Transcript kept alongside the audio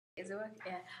Is it working?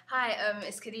 Yeah. Hi,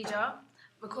 it's Khadija.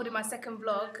 Recording my second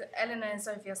vlog. Eleanor and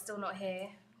Sophie are still not here.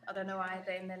 I don't know why,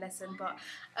 they're in their lesson, but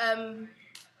I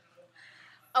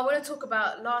want to talk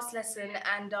about last lesson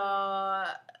and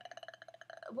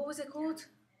what was it called?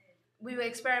 We were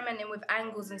experimenting with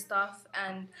angles and stuff,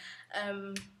 and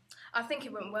I think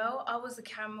it went well. I was the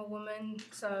camera woman,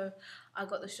 so I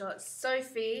got the shots.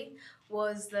 Sophie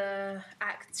was the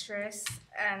actress,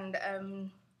 and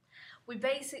we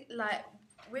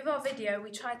with our video, we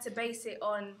tried to base it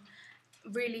on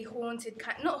really haunted,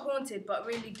 not haunted, but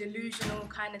really delusional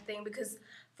kind of thing, because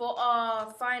for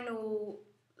our final,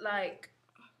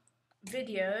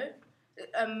 video,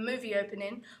 movie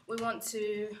opening, we want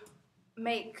to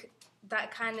make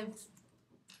that kind of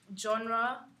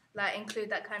genre, include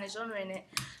that kind of genre in it.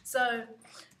 So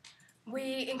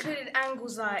we included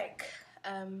angles like,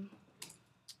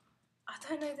 I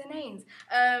don't know the names,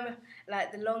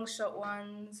 like the long shot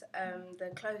ones,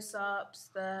 the close-ups,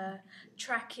 the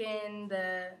tracking,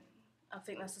 I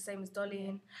think that's the same as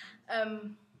dollying.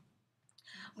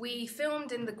 We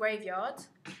filmed in the graveyard,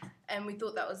 and we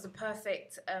thought that was the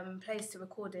perfect place to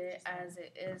record it, as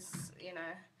it is,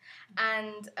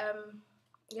 And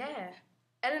yeah,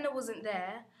 Eleanor wasn't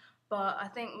there, but I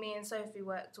think me and Sophie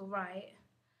worked all right.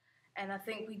 And I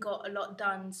think we got a lot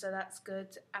done, so that's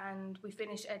good. And we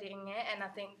finished editing it, and I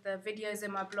think the video's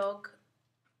in my blog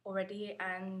already.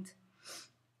 And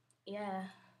yeah,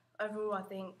 overall I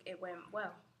think it went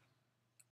well.